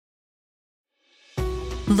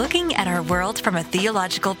Looking at our world from a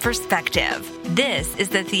theological perspective. This is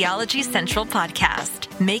the Theology Central Podcast,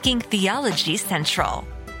 making theology central.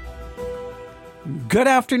 Good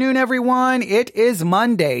afternoon, everyone. It is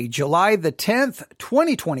Monday, July the 10th,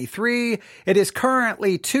 2023. It is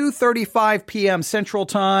currently 2:35 p.m. Central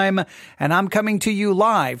Time, and I'm coming to you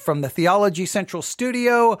live from the Theology Central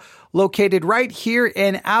studio, located right here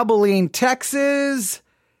in Abilene, Texas.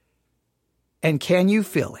 And can you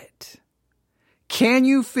feel it? Can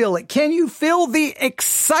you feel it? Can you feel the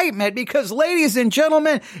excitement? Because, ladies and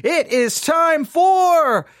gentlemen, it is time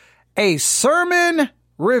for a sermon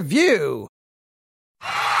review.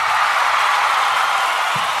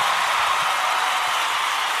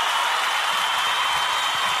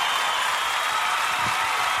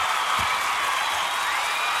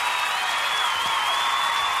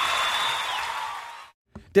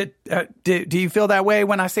 Do you feel that way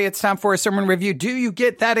when I say it's time for a sermon review? Do you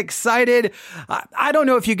get that excited? I don't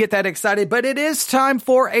know if you get that excited, but it is time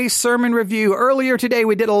for a sermon review. Earlier today,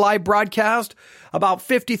 we did a live broadcast about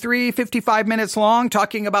 55 minutes long,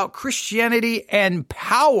 talking about Christianity and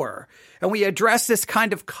power. And we addressed this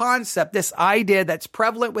kind of concept, this idea that's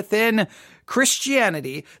prevalent within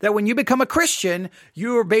Christianity, that when you become a Christian,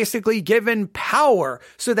 you are basically given power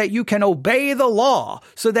so that you can obey the law,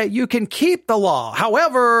 so that you can keep the law.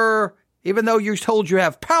 However, even though you're told you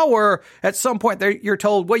have power, at some point you're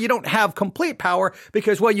told, well, you don't have complete power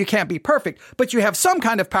because, well, you can't be perfect, but you have some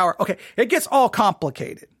kind of power. Okay, it gets all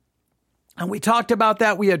complicated. And we talked about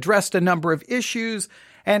that. We addressed a number of issues.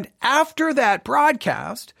 And after that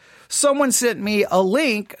broadcast, someone sent me a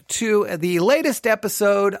link to the latest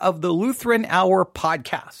episode of the Lutheran Hour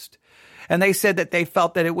podcast. And they said that they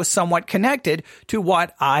felt that it was somewhat connected to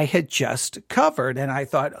what I had just covered. And I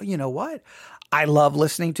thought, you know what? I love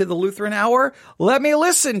listening to the Lutheran Hour. Let me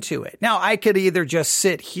listen to it. Now, I could either just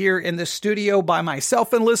sit here in the studio by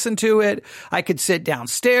myself and listen to it. I could sit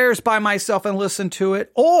downstairs by myself and listen to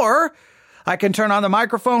it. Or I can turn on the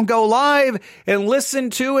microphone, go live, and listen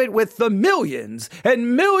to it with the millions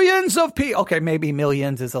and millions of people. Okay, maybe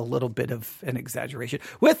millions is a little bit of an exaggeration.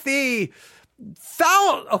 With the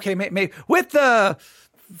with the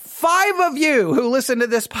 5 of you who listen to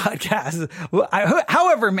this podcast,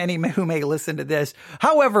 however many who may listen to this,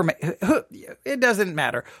 it doesn't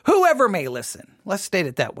matter. Whoever may listen. Let's state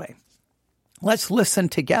it that way. Let's listen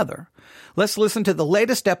together. Let's listen to the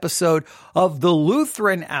latest episode of the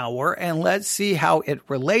Lutheran Hour, and let's see how it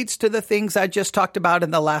relates to the things I just talked about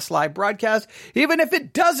in the last live broadcast. Even if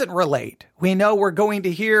it doesn't relate, we know we're going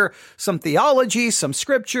to hear some theology, some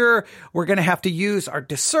scripture. We're going to have to use our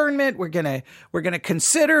discernment. We're going to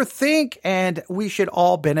consider, think, and we should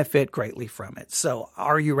all benefit greatly from it. So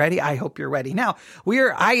are you ready? I hope you're ready. Now,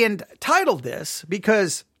 I entitled this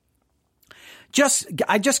because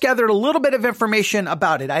I just gathered a little bit of information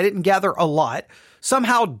about it. I didn't gather a lot.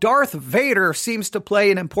 Somehow Darth Vader seems to play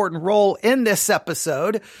an important role in this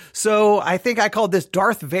episode. So I think I called this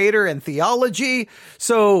Darth Vader and Theology.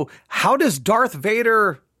 So how does Darth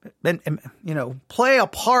Vader, play a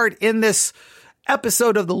part in this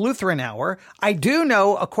episode of the Lutheran Hour? I do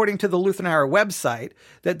know, according to the Lutheran Hour website,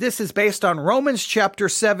 that this is based on Romans chapter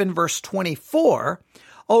 7, verse 24.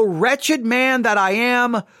 O wretched man that I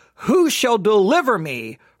am, who shall deliver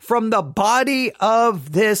me from the body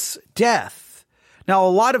of this death? Now, a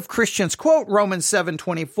lot of Christians quote Romans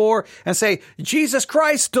 7:24 and say, Jesus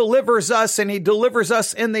Christ delivers us, and he delivers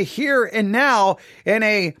us in the here and now in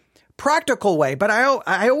a practical way. But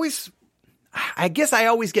I guess I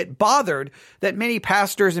always get bothered that many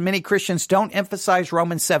pastors and many Christians don't emphasize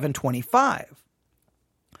Romans 7:25.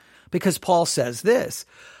 Because Paul says this,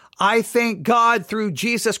 I thank God through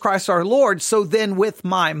Jesus Christ our Lord. So then with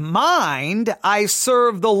my mind, I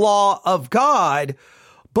serve the law of God,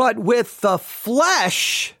 but with the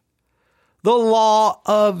flesh, the law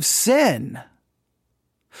of sin.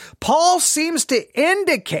 Paul seems to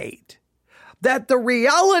indicate that the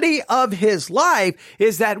reality of his life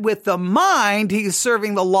is that with the mind, he's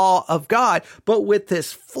serving the law of God, but with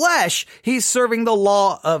his flesh, he's serving the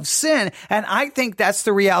law of sin. And I think that's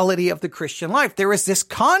the reality of the Christian life. There is this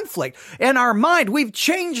conflict in our mind. We've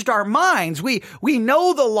changed our minds. We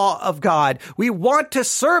know the law of God. We want to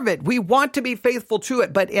serve it. We want to be faithful to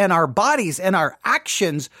it. But in our bodies and our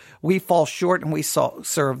actions, we fall short and we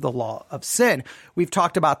serve the law of sin. We've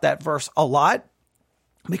talked about that verse a lot,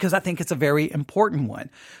 because I think it's a very important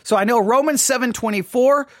one. So I know Romans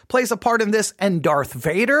 7:24 plays a part in this, and Darth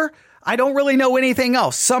Vader. I don't really know anything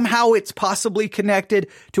else. Somehow it's possibly connected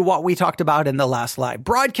to what we talked about in the last live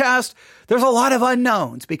broadcast. There's a lot of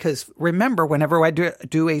unknowns because remember, whenever I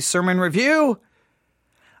do a sermon review,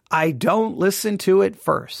 I don't listen to it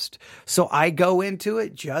first. So I go into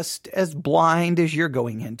it just as blind as you're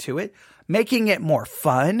going into it, making it more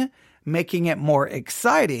fun, making it more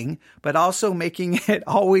exciting, but also making it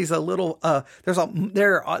always a little,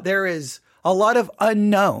 there is a lot of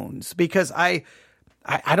unknowns because I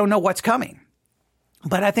don't know what's coming,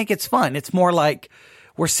 but I think it's fun. It's more like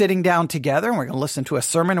we're sitting down together and we're going to listen to a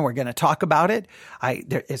sermon and we're going to talk about it.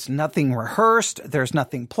 It's nothing rehearsed. There's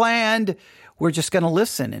nothing planned. We're just going to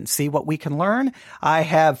listen and see what we can learn. I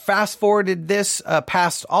have fast forwarded this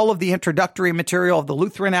past all of the introductory material of the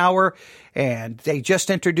Lutheran Hour, and they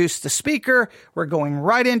just introduced the speaker. We're going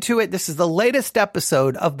right into it. This is the latest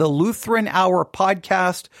episode of the Lutheran Hour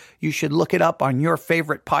podcast. You should look it up on your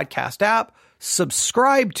favorite podcast app.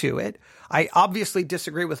 Subscribe to it. I obviously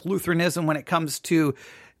disagree with Lutheranism when it comes to,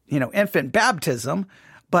 infant baptism,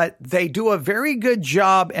 but they do a very good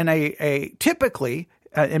job in a typically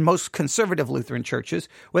in most conservative Lutheran churches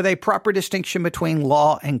with a proper distinction between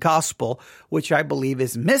law and gospel, which I believe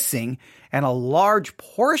is missing in a large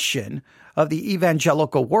portion of the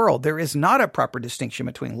evangelical world. There is not a proper distinction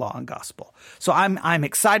between law and gospel. So I'm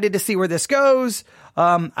excited to see where this goes.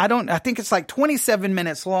 I think it's like 27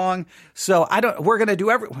 minutes long. So we're going to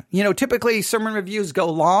do typically sermon reviews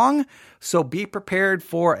go long. So be prepared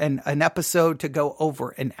for an episode to go over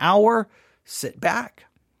an hour. Sit back,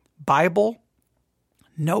 Bible,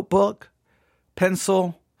 notebook,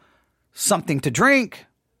 pencil, something to drink,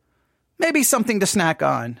 maybe something to snack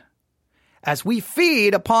on, as we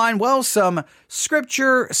feed upon, some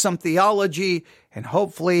scripture, some theology, and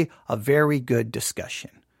hopefully a very good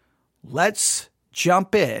discussion. Let's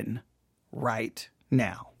jump in right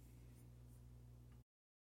now.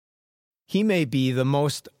 He may be the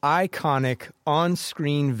most iconic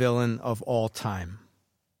on-screen villain of all time.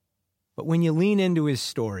 But when you lean into his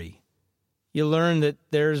story, you learn that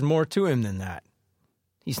there's more to him than that.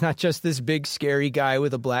 He's not just this big, scary guy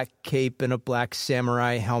with a black cape and a black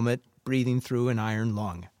samurai helmet breathing through an iron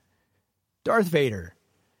lung. Darth Vader.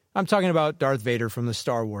 I'm talking about Darth Vader from the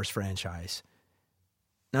Star Wars franchise.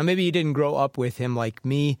 Now, maybe you didn't grow up with him like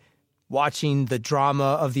me, watching the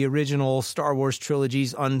drama of the original Star Wars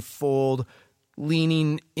trilogies unfold,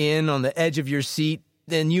 leaning in on the edge of your seat,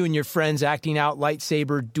 then you and your friends acting out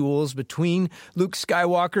lightsaber duels between Luke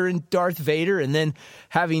Skywalker and Darth Vader, and then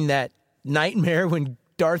having that nightmare when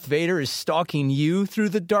Darth Vader is stalking you through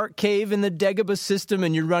the dark cave in the Dagobah system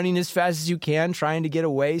and you're running as fast as you can, trying to get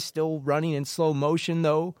away, still running in slow motion,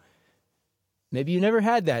 though. Maybe you never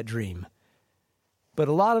had that dream, but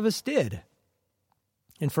a lot of us did.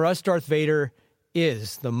 And for us, Darth Vader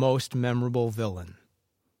is the most memorable villain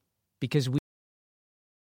because we...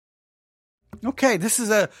 Okay, this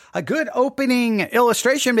is a good opening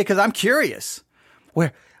illustration because I'm curious.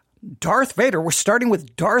 We're starting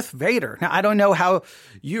with Darth Vader. Now, I don't know how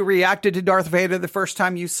you reacted to Darth Vader the first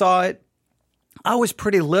time you saw it. I was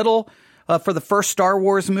pretty little for the first Star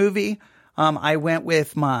Wars movie. I went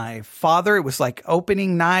with my father. It was like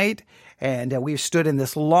opening night, and we stood in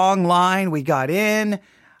this long line. We got in.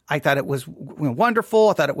 I thought it was wonderful.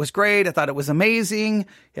 I thought it was great. I thought it was amazing.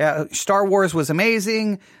 Star Wars was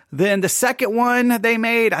amazing. Then the second one they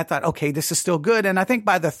made, I thought, okay, this is still good. And I think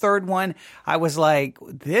by the third one, I was like,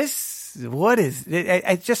 what is it?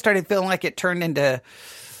 I just started feeling like it turned into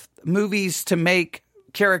movies to make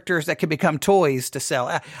characters that could become toys to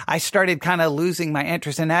sell. I started kind of losing my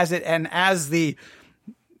interest. And as the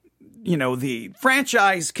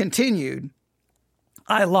franchise continued,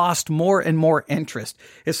 I lost more and more interest.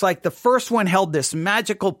 It's like the first one held this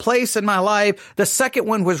magical place in my life. The second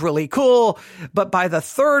one was really cool. But by the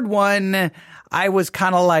third one, I was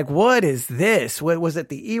kind of like, what is this? What was it?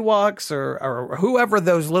 The Ewoks or whoever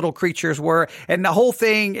those little creatures were, and the whole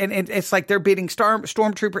thing. And it's like they're beating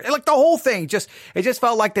stormtroopers. Like the whole thing, it just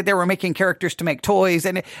felt like that they were making characters to make toys.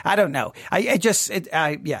 And I don't know. And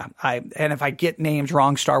if I get names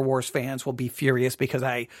wrong, Star Wars fans will be furious because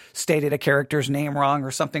I stated a character's name wrong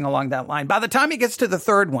or something along that line. By the time it gets to the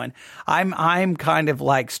third one, I'm kind of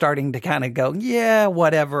like starting to kind of go, yeah,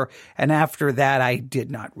 whatever. And after that, I did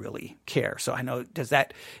not really care. So I know, is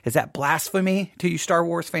that blasphemy to you Star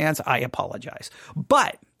Wars fans? I apologize.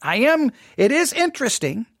 But it is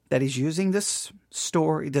interesting that he's using this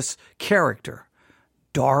story, this character,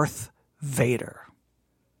 Darth Vader.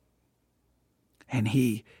 And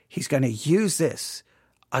he's going to use this,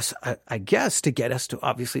 I guess, to get us to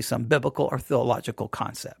obviously some biblical or theological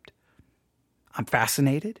concept. I'm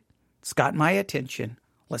fascinated. It's got my attention.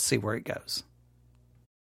 Let's see where it goes.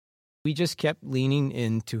 We just kept leaning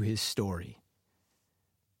into his story.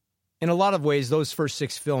 In a lot of ways, those first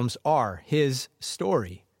 6 films are his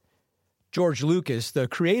story. George Lucas, the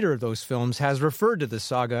creator of those films, has referred to the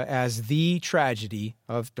saga as the tragedy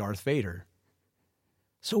of Darth Vader.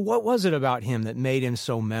 So what was it about him that made him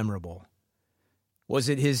so memorable? Was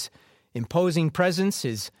it his imposing presence,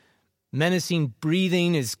 his menacing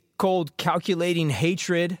breathing, his cold, calculating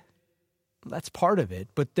hatred? That's part of it,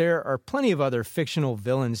 but there are plenty of other fictional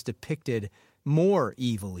villains depicted more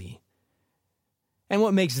evilly. And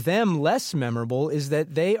what makes them less memorable is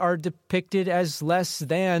that they are depicted as less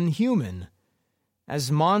than human, as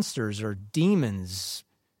monsters or demons.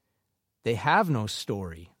 They have no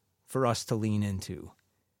story for us to lean into.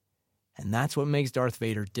 And that's what makes Darth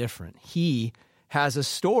Vader different. He has a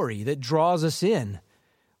story that draws us in.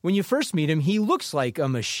 When you first meet him, he looks like a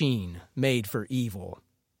machine made for evil.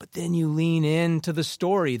 But then you lean into the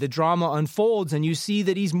story, the drama unfolds, and you see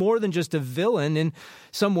that he's more than just a villain. In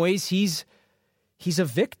some ways, he's a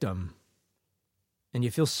victim. And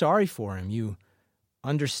you feel sorry for him. You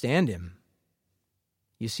understand him.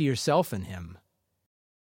 You see yourself in him.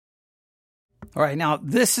 All right, now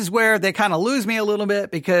this is where they kind of lose me a little bit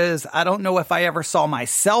because I don't know if I ever saw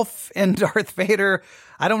myself in Darth Vader.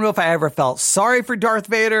 I don't know if I ever felt sorry for Darth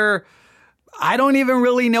Vader. I don't even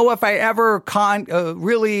really know if I ever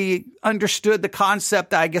really understood the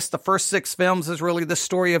concept. I guess the first 6 films is really the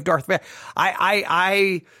story of Darth Vader.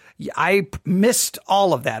 I missed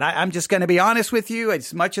all of that. I'm just going to be honest with you.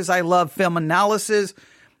 As much as I love film analysis,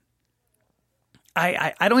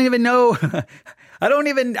 I don't even know. I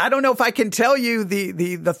don't know if I can tell you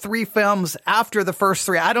the 3 films after the first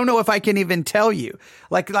 3. I don't know if I can even tell you.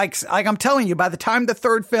 Like I'm telling you, by the time the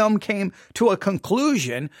 3rd film came to a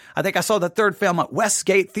conclusion, I think I saw the 3rd film at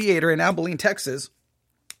Westgate Theater in Abilene, Texas,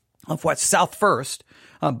 of what's South First,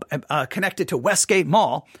 connected to Westgate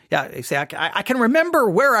Mall. Yeah, you see, I can remember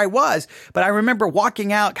where I was, but I remember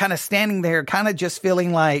walking out, kind of standing there, kind of just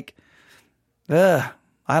feeling like, I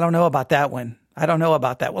don't know about that one. I don't know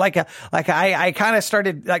about that. I kind of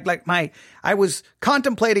started I was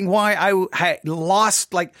contemplating why I had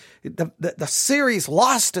lost, like the series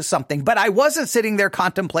lost to something, but I wasn't sitting there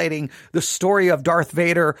contemplating the story of Darth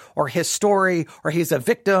Vader or his story or he's a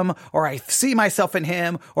victim or I see myself in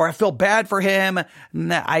him or I feel bad for him.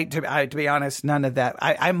 To be honest, none of that.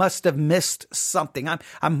 I must have missed something.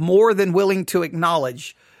 I'm more than willing to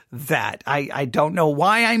acknowledge that. I don't know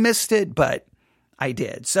why I missed it, but I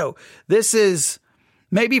did. So this is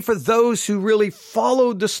maybe for those who really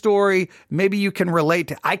followed the story, maybe you can relate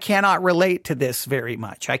to. I cannot relate to this very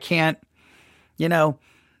much. I can't,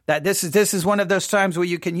 that this is one of those times where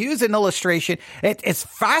you can use an illustration. It's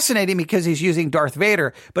fascinating because he's using Darth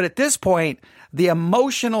Vader. But at this point, the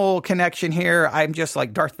emotional connection here, I'm just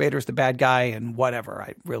like, Darth Vader's the bad guy and whatever.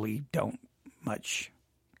 I really don't much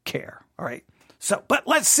care. All right. So, but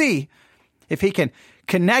let's see if he can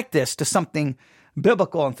connect this to something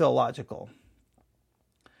biblical and theological.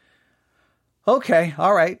 Okay,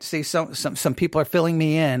 all right. See, some people are filling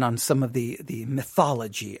me in on some of the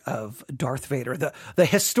mythology of Darth Vader, the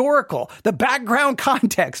historical, the background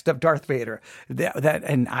context of Darth Vader. That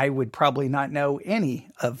and I would probably not know any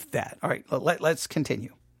of that. All right, let's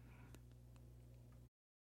continue.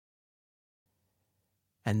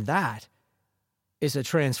 And that is a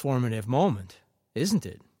transformative moment, isn't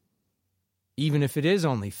it? Even if it is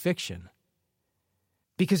only fiction.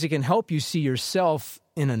 Because it can help you see yourself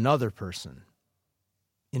in another person,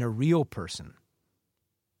 in a real person,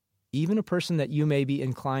 even a person that you may be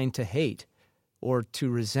inclined to hate or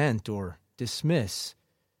to resent or dismiss.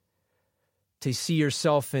 To see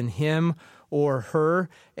yourself in him or her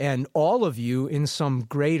and all of you in some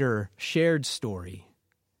greater shared story.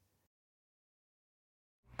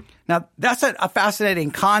 Now, that's a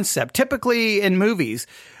fascinating concept. Typically in movies,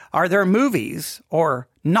 are there movies or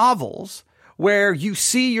novels where you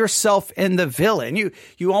see yourself in the villain?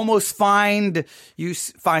 You almost find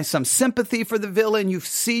some sympathy for the villain. You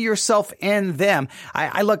see yourself in them.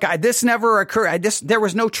 This never occurred. There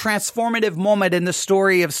was no transformative moment in the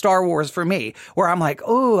story of Star Wars for me where I'm like,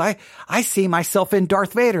 oh, I see myself in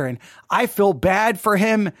Darth Vader and I feel bad for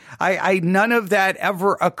him. None of that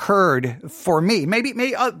ever occurred for me.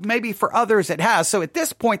 Maybe for others it has. So at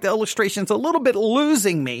this point, the illustration's a little bit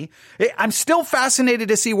losing me. I'm still fascinated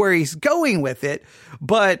to see where he's going with it,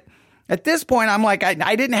 but at this point, I'm like,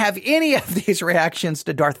 I didn't have any of these reactions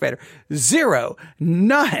to Darth Vader. Zero.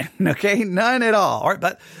 None. Okay. None at all. All right.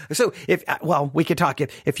 But so we could talk.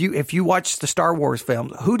 If you watch the Star Wars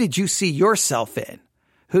films, who did you see yourself in?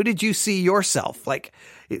 Who did you see yourself? Like,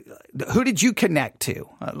 who did you connect to?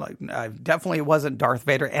 I definitely wasn't Darth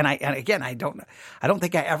Vader. And again, I don't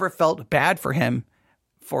think I ever felt bad for him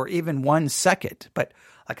for even 1 second, but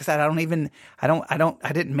Like I said,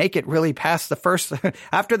 I didn't make it really past the first,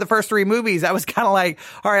 after the first three movies. I was kind of like,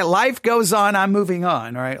 all right, life goes on. I'm moving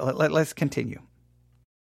on. All right, let's continue.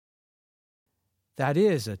 That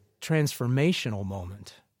is a transformational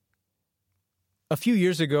moment. A few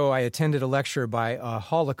years ago, I attended a lecture by a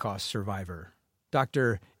Holocaust survivor,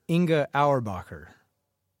 Dr. Inga Auerbacher.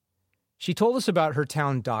 She told us about her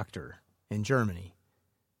town doctor in Germany.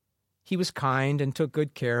 He was kind and took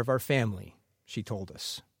good care of our family, she told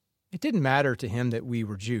us. It didn't matter to him that we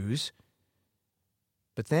were Jews.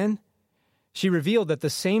 But then she revealed that the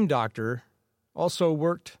same doctor also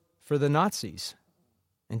worked for the Nazis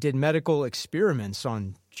and did medical experiments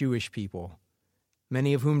on Jewish people,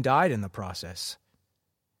 many of whom died in the process.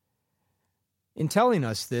 In telling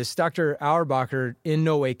us this, Dr. Auerbacher in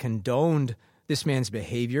no way condoned this man's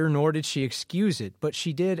behavior, nor did she excuse it, but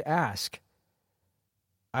she did ask,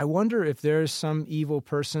 I wonder if there's some evil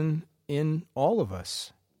person in all of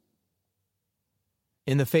us.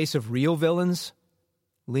 In the face of real villains,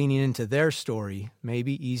 leaning into their story may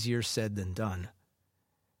be easier said than done.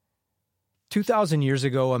 2,000 years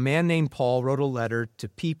ago, a man named Paul wrote a letter to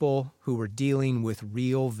people who were dealing with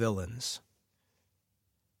real villains.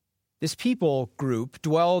 This people group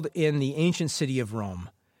dwelled in the ancient city of Rome.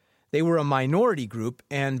 They were a minority group,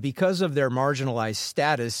 and because of their marginalized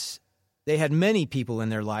status, they had many people in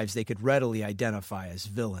their lives they could readily identify as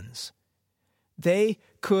villains. They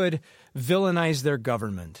could villainize their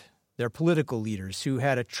government, their political leaders who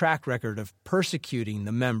had a track record of persecuting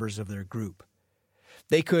the members of their group.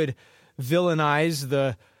 They could villainize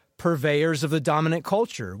the purveyors of the dominant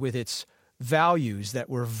culture with its values that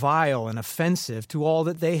were vile and offensive to all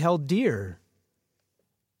that they held dear.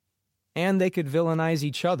 And they could villainize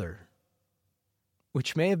each other,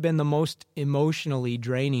 which may have been the most emotionally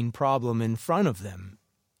draining problem in front of them,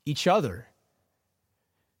 each other.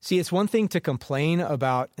 See, it's one thing to complain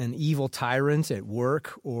about an evil tyrant at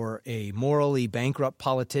work or a morally bankrupt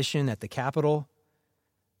politician at the Capitol,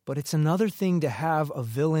 but it's another thing to have a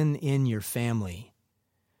villain in your family,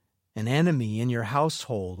 an enemy in your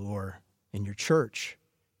household or in your church.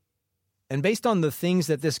 And based on the things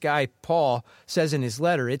that this guy, Paul, says in his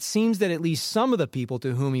letter, it seems that at least some of the people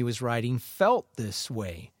to whom he was writing felt this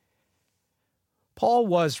way. Paul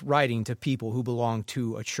was writing to people who belonged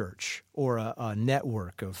to a church or a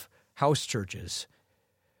network of house churches.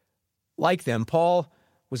 Like them, Paul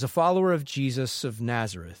was a follower of Jesus of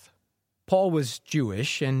Nazareth. Paul was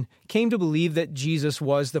Jewish and came to believe that Jesus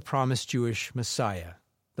was the promised Jewish Messiah,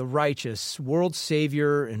 the righteous world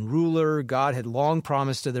Savior and ruler God had long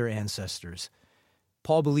promised to their ancestors.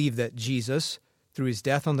 Paul believed that Jesus, through his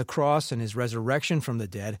death on the cross and his resurrection from the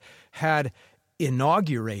dead, had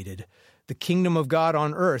inaugurated the kingdom of God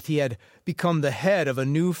on earth. He had become the head of a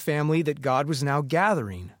new family that God was now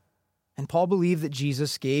gathering. And Paul believed that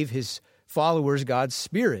Jesus gave his followers God's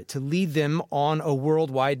Spirit to lead them on a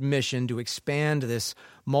worldwide mission to expand this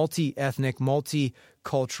multi-ethnic,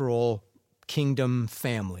 multicultural kingdom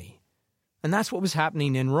family. And that's what was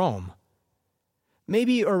happening in Rome.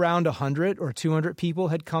 Maybe around 100 or 200 people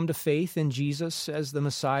had come to faith in Jesus as the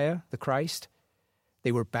Messiah, the Christ.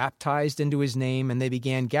 They were baptized into his name, and they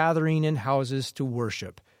began gathering in houses to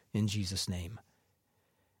worship in Jesus' name.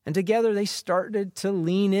 And together they started to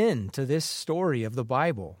lean in to this story of the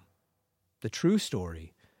Bible, the true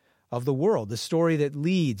story of the world, the story that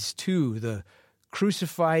leads to the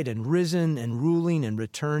crucified and risen and ruling and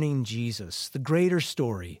returning Jesus, the greater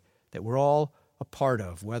story that we're all a part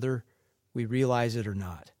of, whether we realize it or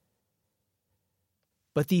not.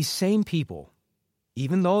 But these same people,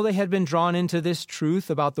 even though they had been drawn into this truth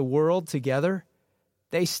about the world together,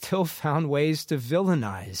 they still found ways to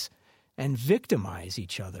villainize and victimize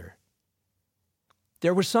each other.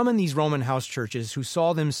 There were some in these Roman house churches who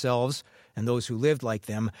saw themselves, and those who lived like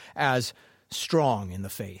them, as strong in the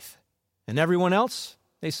faith. And everyone else,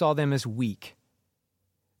 they saw them as weak.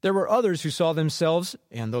 There were others who saw themselves,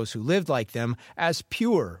 and those who lived like them, as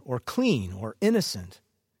pure or clean or innocent.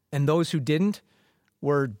 And those who didn't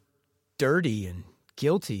were dirty and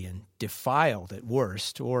guilty and defiled at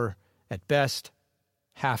worst, or at best,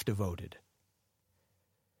 half devoted.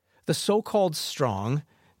 The so-called strong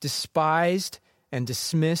despised and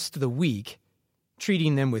dismissed the weak,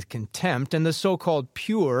 treating them with contempt, and the so-called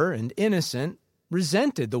pure and innocent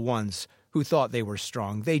resented the ones who thought they were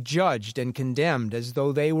strong. They judged and condemned as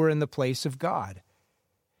though they were in the place of God.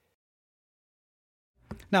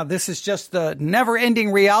 Now, this is just the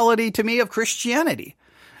never-ending reality to me of Christianity,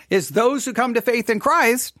 is those who come to faith in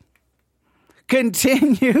Christ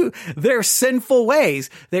continue their sinful ways.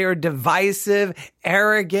 They are divisive,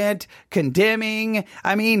 arrogant, condemning.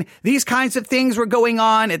 I mean, these kinds of things were going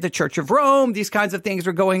on at the Church of Rome. These kinds of things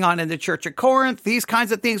were going on in the Church of Corinth. These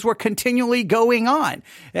kinds of things were continually going on.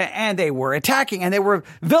 And they were attacking and they were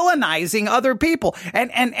villainizing other people.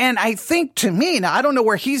 And I think, to me, now I don't know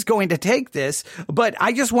where he's going to take this, but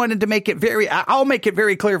I just wanted to make it I'll make it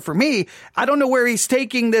very clear for me. I don't know where he's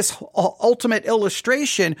taking this ultimate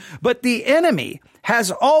illustration, but the enemy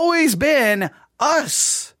has always been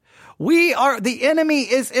us. The enemy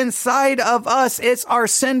is inside of us. It's our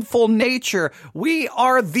sinful nature. We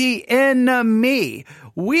are the enemy.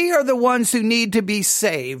 We are the ones who need to be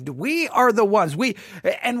saved. We are the ones.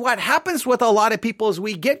 And what happens with a lot of people is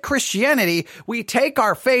we get Christianity, we take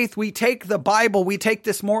our faith, we take the Bible, we take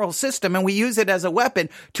this moral system, and we use it as a weapon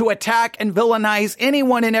to attack and villainize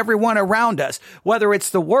anyone and everyone around us. Whether it's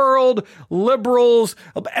the world, liberals,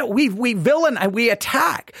 we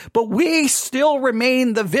attack, but we still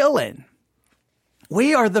remain the villain.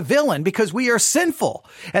 We are the villain because we are sinful,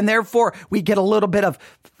 and therefore we get a little bit of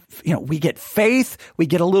we get faith, we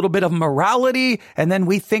get a little bit of morality, and then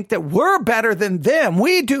we think that we're better than them.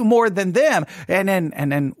 We do more than them. And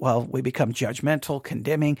then, we become judgmental,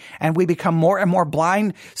 condemning, and we become more and more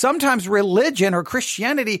blind. Sometimes religion or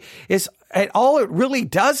Christianity all it really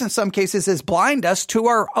does in some cases is blind us to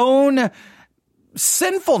our own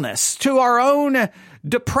sinfulness, to our own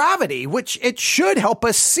depravity, which it should help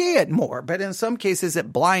us see it more. But in some cases,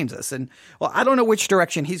 it blinds us. And I don't know which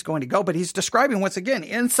direction he's going to go, but he's describing once again,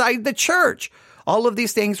 inside the church, all of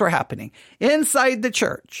these things were happening inside the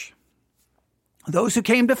church. Those who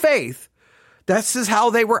came to faith, this is how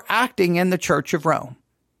they were acting in the Church of Rome.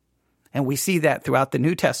 And we see that throughout the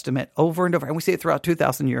New Testament over and over. And we see it throughout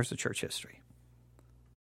 2,000 years of church history.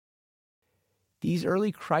 These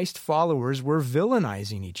early Christ followers were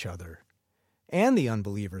villainizing each other and the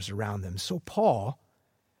unbelievers around them. So Paul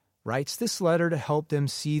writes this letter to help them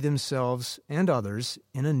see themselves and others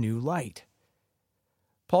in a new light.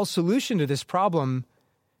 Paul's solution to this problem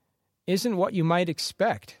isn't what you might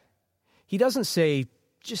expect. He doesn't say,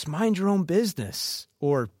 just mind your own business,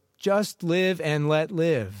 or just live and let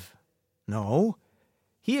live. No,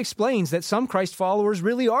 he explains that some Christ followers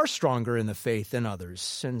really are stronger in the faith than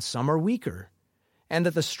others, and some are weaker, and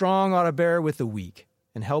that the strong ought to bear with the weak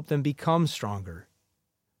and help them become stronger.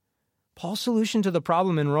 Paul's solution to the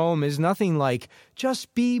problem in Rome is nothing like,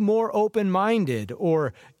 just be more open-minded,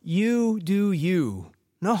 or you do you.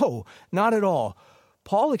 No, not at all.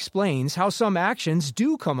 Paul explains how some actions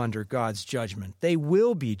do come under God's judgment. They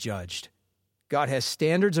will be judged. God has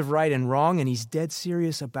standards of right and wrong, and he's dead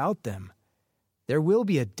serious about them. There will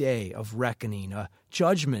be a day of reckoning, a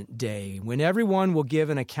judgment day, when everyone will give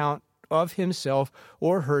an account of himself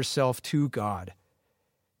or herself to God.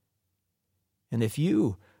 And if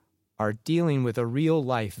you are dealing with a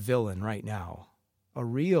real-life villain right now, a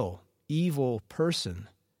real evil person,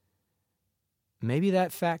 maybe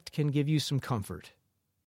that fact can give you some comfort.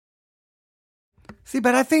 See,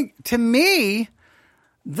 but I think, to me,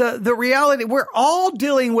 the reality, we're all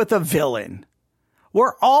dealing with a villain.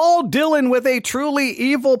 We're all dealing with a truly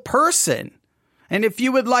evil person. And if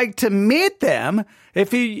you would like to meet them,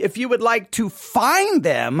 if you would like to find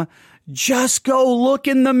them, just go look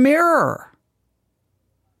in the mirror.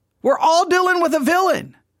 We're all dealing with a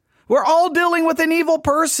villain. We're all dealing with an evil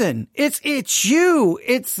person. It's you.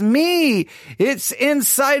 It's me. It's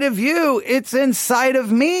inside of you. It's inside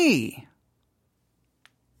of me.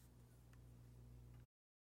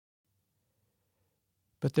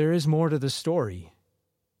 But there is more to the story.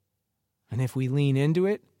 And if we lean into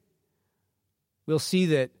it, we'll see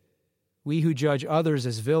that we who judge others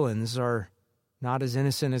as villains are not as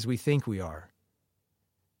innocent as we think we are.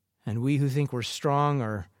 And we who think we're strong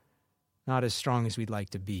are not as strong as we'd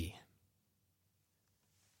like to be.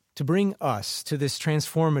 To bring us to this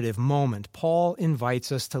transformative moment, Paul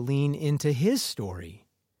invites us to lean into his story.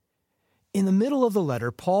 In the middle of the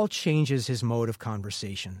letter, Paul changes his mode of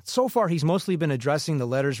conversation. So far, he's mostly been addressing the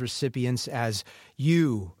letter's recipients as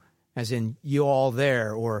you, as in you all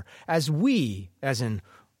there, or as we, as in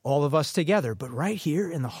all of us together. But right here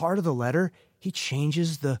in the heart of the letter, he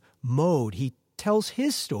changes the mode. He tells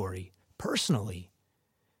his story personally.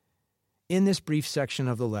 In this brief section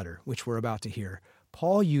of the letter, which we're about to hear,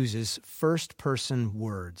 Paul uses first-person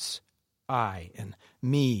words, I and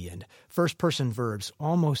me, and first-person verbs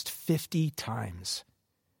almost 50 times.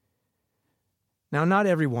 Now, not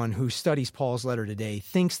everyone who studies Paul's letter today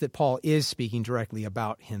thinks that Paul is speaking directly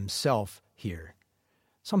about himself here.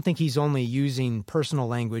 Some think he's only using personal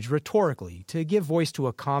language rhetorically to give voice to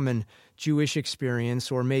a common Jewish experience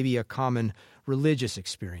or maybe a common religious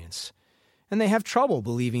experience. and they have trouble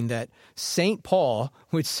believing that St. Paul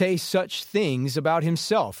would say such things about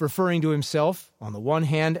himself, referring to himself, on the one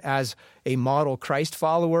hand, as a model Christ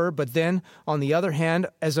follower, but then, on the other hand,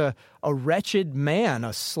 as a wretched man,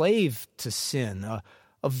 a slave to sin, a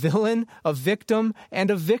villain, a victim,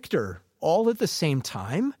 and a victor, all at the same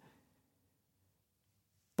time.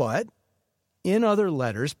 But in other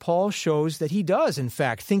letters, Paul shows that he does, in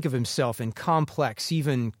fact, think of himself in complex,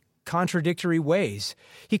 even contradictory ways.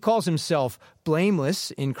 He calls himself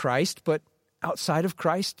blameless in Christ, but outside of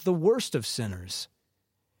Christ, the worst of sinners.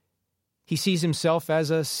 He sees himself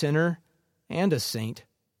as a sinner and a saint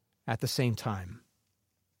at the same time.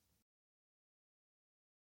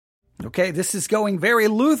 Okay, this is going very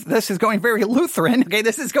Lutheran. Okay,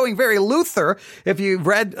 this is going very Luther. If you've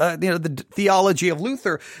read, the theology of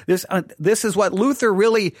Luther, this is what Luther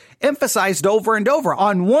really emphasized over and over.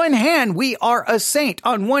 On one hand, we are a saint.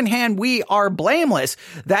 On one hand, we are blameless.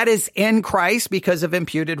 That is in Christ because of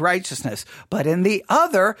imputed righteousness. But in the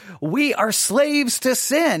other, we are slaves to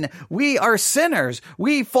sin. We are sinners.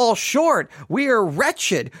 We fall short. We are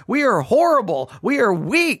wretched. We are horrible. We are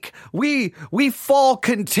weak. We fall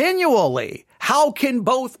continually. How can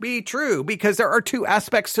both be true? Because there are two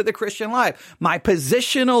aspects to the Christian life. My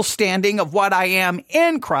positional standing of what I am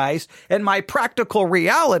in Christ and my practical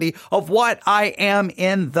reality of what I am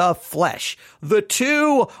in the flesh. The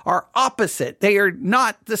two are opposite. They are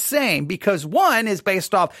not the same because one is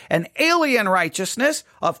based off an alien righteousness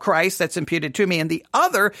of Christ that's imputed to me, and the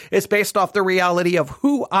other is based off the reality of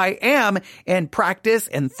who I am in practice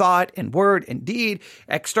and thought and word and deed,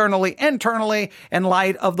 externally, internally, in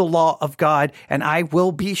light of the law of God. And I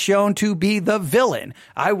will be shown to be the villain.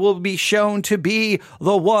 I will be shown to be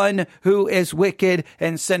the one who is wicked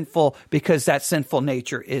and sinful because that sinful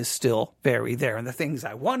nature is still very there. And the things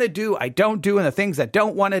I want to do, I don't do. And the things I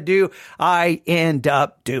don't want to do, I end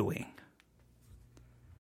up doing.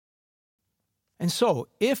 And so,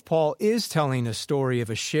 if Paul is telling a story of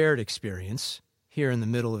a shared experience here in the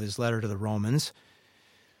middle of his letter to the Romans,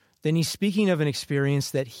 then he's speaking of an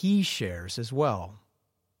experience that he shares as well.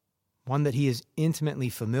 One that he is intimately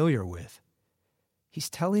familiar with. He's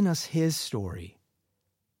telling us his story,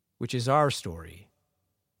 which is our story,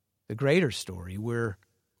 the greater story we're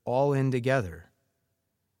all in together.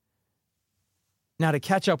 Now, to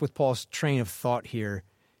catch up with Paul's train of thought here,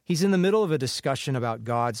 he's in the middle of a discussion about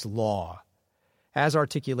God's law, as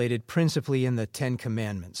articulated principally in the Ten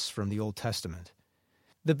Commandments from the Old Testament.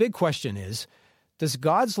 The big question is, does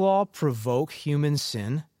God's law provoke human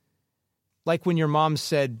sin? Like when your mom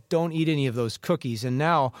said, don't eat any of those cookies, and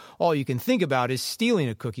now all you can think about is stealing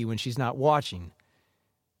a cookie when she's not watching.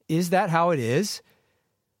 Is that how it is?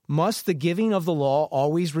 Must the giving of the law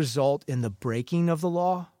always result in the breaking of the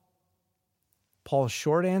law? Paul's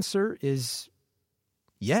short answer is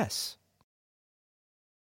yes.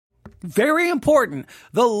 Very important.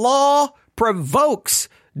 The law provokes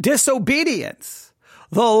disobedience.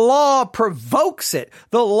 The law provokes it.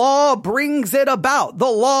 The law brings it about.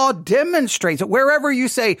 The law demonstrates it. Wherever you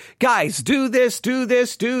say, guys, do this, do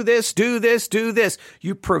this, do this, do this, do this,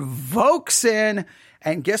 you provoke sin.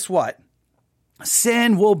 And guess what?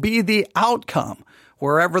 Sin will be the outcome.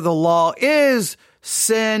 Wherever the law is,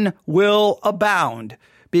 sin will abound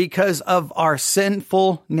because of our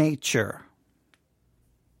sinful nature.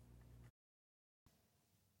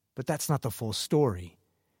 But that's not the full story.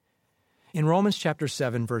 In Romans chapter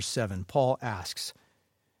 7, verse 7, Paul asks,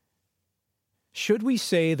 should we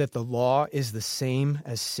say that the law is the same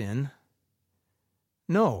as sin?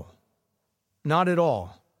 No, not at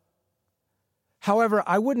all. However,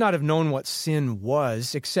 I would not have known what sin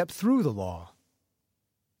was except through the law.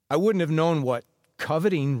 I wouldn't have known what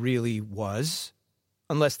coveting really was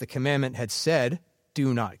unless the commandment had said,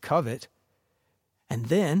 do not covet. And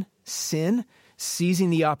then sin, seizing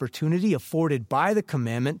the opportunity afforded by the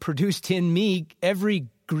commandment, produced in me every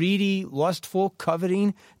greedy, lustful,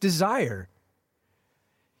 coveting desire.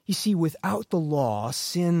 You see, without the law,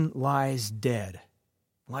 sin lies dead,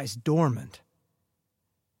 lies dormant.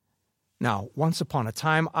 Now, once upon a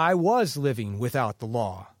time, I was living without the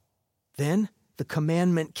law. Then the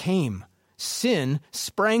commandment came. Sin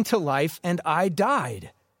sprang to life, and I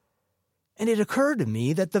died. And it occurred to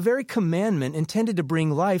me that the very commandment intended to bring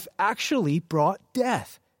life actually brought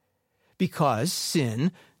death, because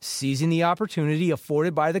sin, seizing the opportunity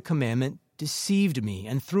afforded by the commandment, deceived me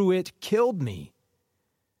and through it killed me.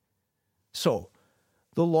 So,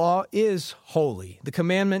 the law is holy. The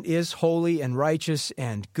commandment is holy and righteous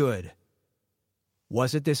and good.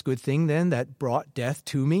 Was it this good thing then that brought death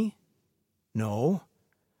to me? No,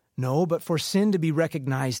 No, but for sin to be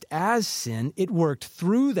recognized as sin, it worked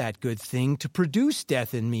through that good thing to produce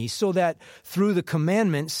death in me, so that through the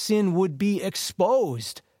commandment, sin would be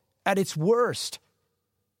exposed at its worst.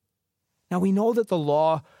 Now we know that the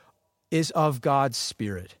law is of God's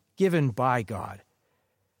Spirit, given by God.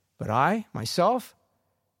 But I, myself,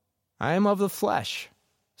 I am of the flesh,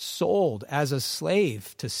 sold as a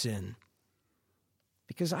slave to sin.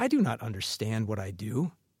 Because I do not understand what I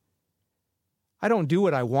do. I don't do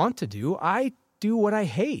what I want to do. I do what I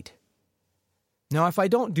hate. Now, if I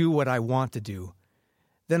don't do what I want to do,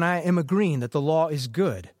 then I am agreeing that the law is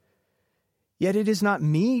good. Yet it is not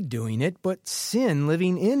me doing it, but sin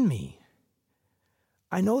living in me.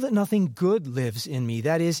 I know that nothing good lives in me,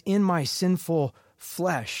 that is, in my sinful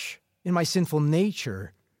flesh, in my sinful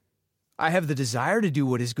nature. I have the desire to do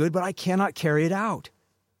what is good, but I cannot carry it out.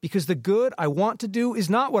 Because the good I want to do is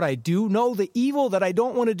not what I do. No, the evil that I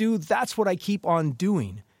don't want to do, that's what I keep on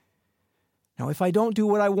doing. Now, if I don't do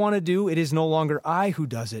what I want to do, it is no longer I who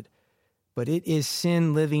does it, but it is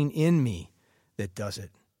sin living in me that does it.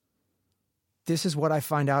 This is what I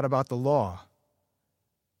find out about the law.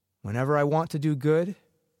 Whenever I want to do good,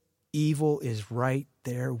 evil is right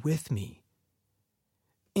there with me.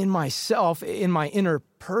 In myself, in my inner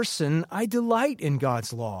person, I delight in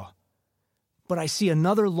God's law. But I see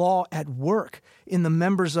another law at work in the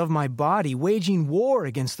members of my body, waging war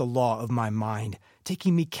against the law of my mind,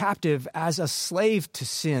 taking me captive as a slave to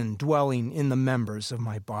sin, dwelling in the members of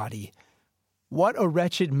my body. What a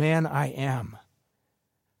wretched man I am!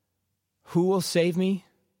 Who will save me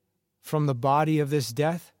from the body of this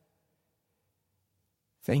death?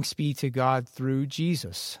 Thanks be to God through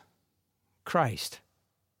Jesus Christ,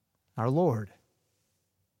 our Lord.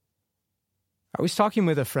 I was talking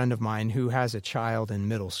with a friend of mine who has a child in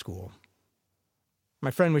middle school. My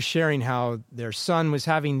friend was sharing how their son was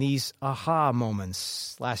having these aha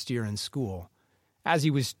moments last year in school as he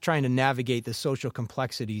was trying to navigate the social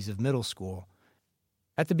complexities of middle school.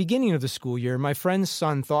 At the beginning of the school year, my friend's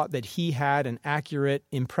son thought that he had an accurate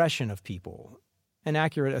impression of people, an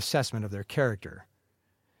accurate assessment of their character.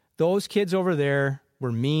 Those kids over there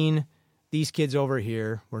were mean, these kids over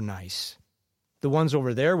here were nice. The ones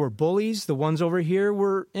over there were bullies. The ones over here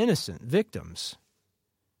were innocent victims.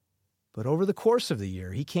 But over the course of the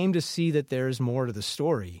year, he came to see that there's more to the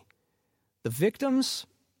story. The victims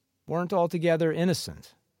weren't altogether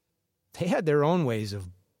innocent. They had their own ways of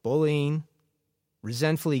bullying,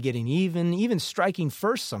 resentfully getting even striking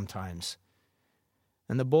first sometimes.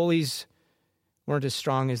 And the bullies weren't as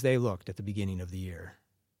strong as they looked at the beginning of the year.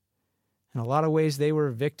 In a lot of ways, they were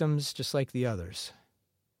victims just like the others.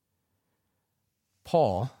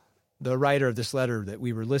 Paul, the writer of this letter that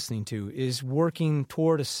we were listening to, is working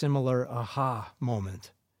toward a similar aha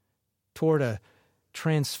moment, toward a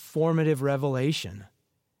transformative revelation.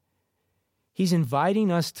 He's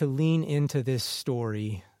inviting us to lean into this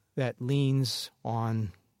story that leans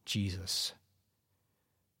on Jesus.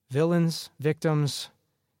 Villains, victims,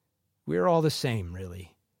 we're all the same,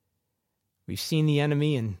 really. We've seen the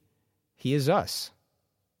enemy, and he is us.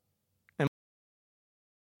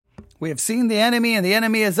 We have seen the enemy, and the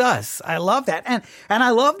enemy is us. I love that. And I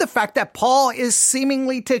love the fact that Paul is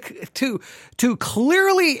seemingly to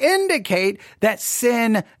clearly indicate that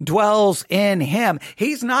sin dwells in him.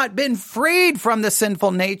 He's not been freed from the sinful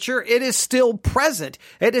nature. It is still present.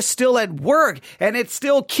 It is still at work, and it's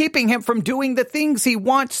still keeping him from doing the things he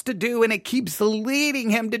wants to do, and it keeps leading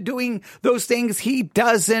him to doing those things he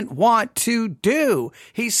doesn't want to do.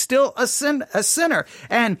 He's still a sinner.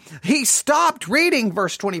 And he stopped reading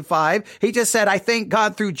verse 25. He just said, I thank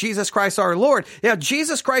God through Jesus Christ our Lord. Yeah,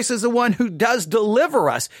 Jesus Christ is the one who does deliver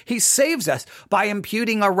us. He saves us by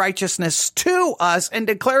imputing our righteousness to us and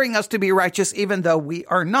declaring us to be righteous even though we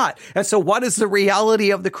are not. And so what is the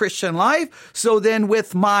reality of the Christian life? So then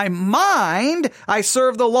with my mind, I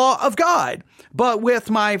serve the law of God, but with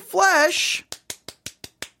my flesh,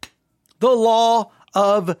 the law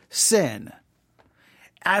of sin.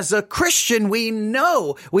 As a Christian, we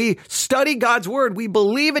know, we study God's word. We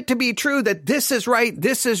believe it to be true that this is right,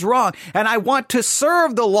 this is wrong. And I want to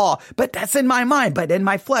serve the law, but that's in my mind. But in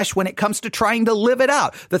my flesh, when it comes to trying to live it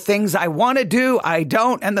out, the things I want to do, I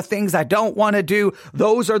don't. And the things I don't want to do,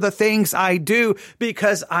 those are the things I do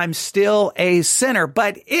because I'm still a sinner.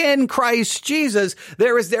 But in Christ Jesus,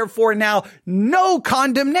 there is therefore now no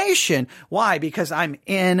condemnation. Why? Because I'm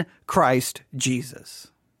in Christ Jesus.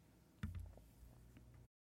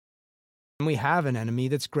 And we have an enemy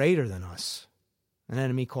that's greater than us, an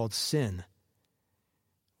enemy called sin.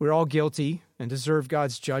 We're all guilty and deserve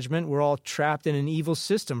God's judgment. We're all trapped in an evil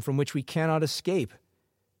system from which we cannot escape.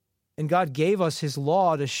 And God gave us his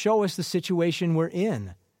law to show us the situation we're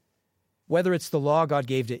in. Whether it's the law God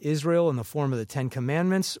gave to Israel in the form of the Ten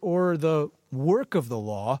Commandments or the work of the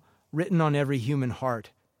law written on every human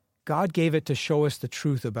heart, God gave it to show us the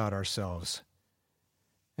truth about ourselves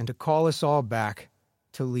and to call us all back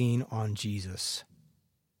to lean on Jesus.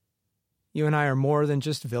 You and I are more than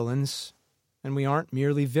just villains, and we aren't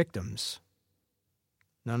merely victims.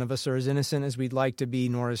 None of us are as innocent as we'd like to be,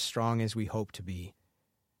 nor as strong as we hope to be.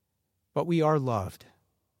 But we are loved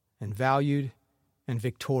and valued and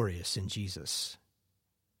victorious in Jesus,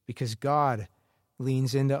 because God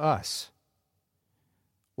leans into us.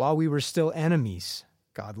 While we were still enemies,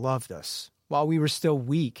 God loved us. While we were still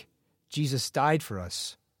weak, Jesus died for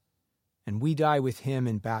us, and we die with him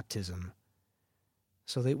in baptism,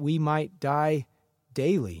 so that we might die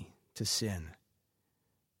daily to sin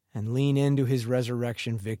and lean into his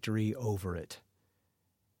resurrection victory over it.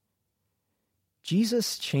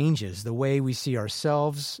 Jesus changes the way we see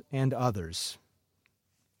ourselves and others,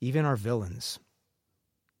 even our villains.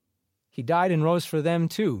 He died and rose for them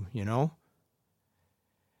too, you know.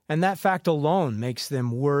 And that fact alone makes them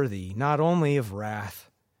worthy not only of wrath,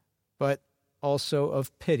 but also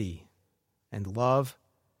of pity and love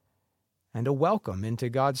and a welcome into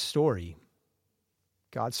God's story,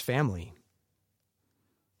 God's family.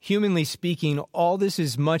 Humanly speaking, all this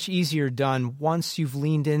is much easier done once you've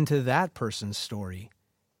leaned into that person's story.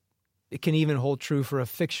 It can even hold true for a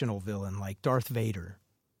fictional villain like Darth Vader.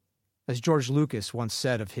 As George Lucas once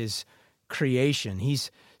said of his creation, he's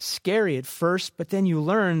scary at first, but then you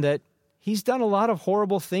learn that he's done a lot of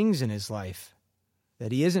horrible things in his life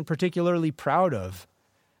that he isn't particularly proud of.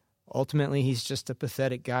 Ultimately, he's just a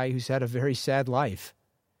pathetic guy who's had a very sad life.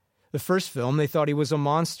 The first film, they thought he was a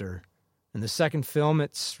monster. In the second film,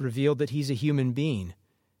 it's revealed that he's a human being.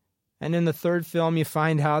 And in the third film, you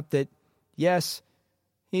find out that, yes,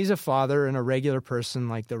 he's a father and a regular person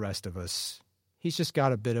like the rest of us. He's just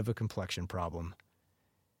got a bit of a complexion problem.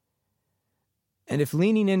 And if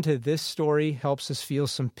leaning into this story helps us feel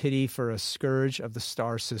some pity for a scourge of the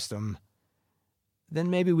star system, then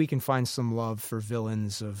maybe we can find some love for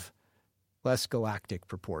villains of less galactic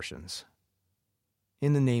proportions.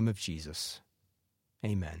 In the name of Jesus,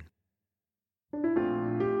 amen.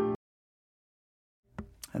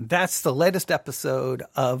 And that's the latest episode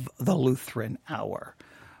of the Lutheran Hour,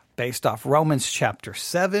 based off Romans chapter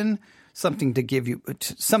 7, something to give you,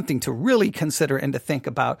 something to really consider and to think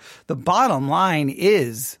about. The bottom line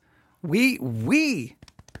is we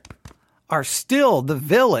are still the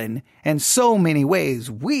villain in so many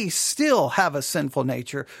ways. We still have a sinful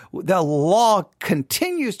nature. The law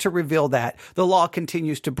continues to reveal that. The law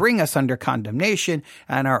continues to bring us under condemnation,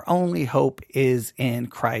 and our only hope is in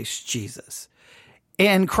Christ Jesus.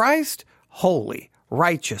 In Christ, holy,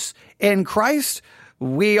 righteous. In Christ,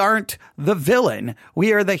 we aren't the villain.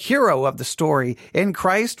 We are the hero of the story. In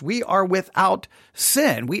Christ, we are without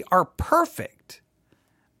sin. We are perfect.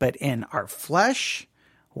 But in our flesh,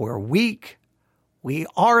 we're weak. We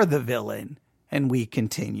are the villain, and we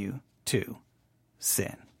continue to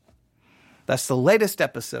sin. That's the latest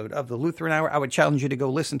episode of the Lutheran Hour. I would challenge you to go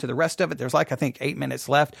listen to the rest of it. There's I think 8 minutes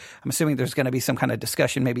left. I'm assuming there's going to be some kind of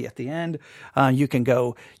discussion maybe at the end. You can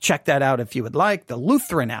go check that out if you would like. The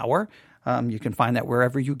Lutheran Hour. You can find that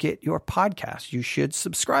wherever you get your podcasts. You should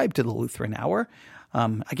subscribe to the Lutheran Hour.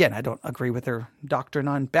 Again, I don't agree with their doctrine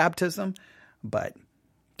on baptism, but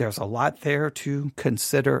there's a lot there to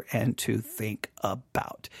consider and to think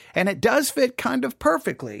about. And it does fit kind of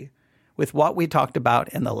perfectly with what we talked about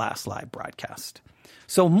in the last live broadcast.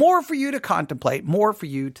 So more for you to contemplate, more for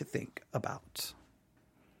you to think about.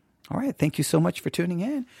 All right. Thank you so much for tuning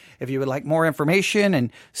in. If you would like more information and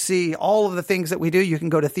see all of the things that we do, you can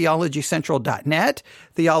go to theologycentral.net,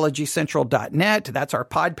 theologycentral.net. That's our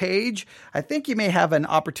pod page. I think you may have an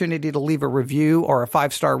opportunity to leave a review or a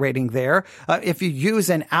 5-star rating there. If you use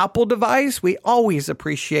an Apple device, we always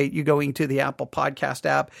appreciate you going to the Apple Podcast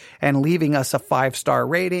app and leaving us a 5-star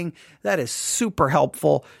rating. That is super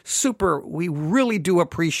helpful. We really do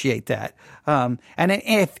appreciate that. And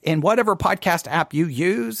if in whatever podcast app you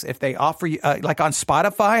use, if they offer you, like on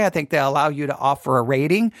Spotify, I think they allow you to offer a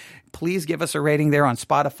rating. Please give us a rating there on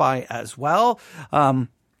Spotify as well.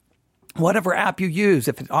 Whatever app you use,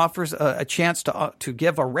 if it offers a chance to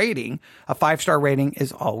give a rating, a 5-star rating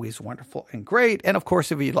is always wonderful and great. And of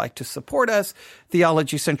course, if you'd like to support us,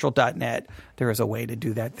 theologycentral.net, there is a way to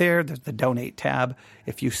do that there. There's the donate tab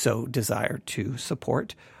if you so desire to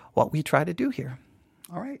support what we try to do here.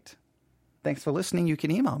 All right. Thanks for listening. You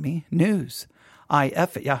can email me,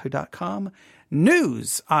 newsif@yahoo.com,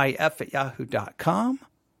 newsif@yahoo.com.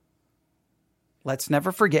 Let's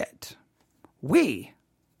never forget, we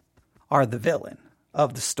are the villain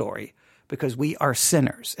of the story, because we are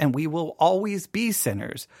sinners, and we will always be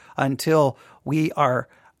sinners until we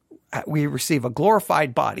receive a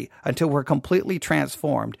glorified body, until we're completely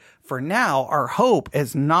transformed. For now, our hope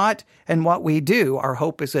is not in what we do. Our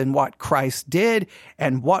hope is in what Christ did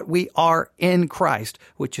and what we are in Christ,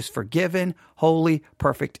 which is forgiven, holy,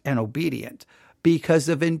 perfect, and obedient because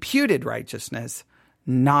of imputed righteousness,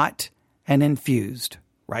 not an infused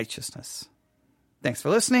righteousness. Thanks for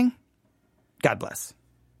listening. God bless.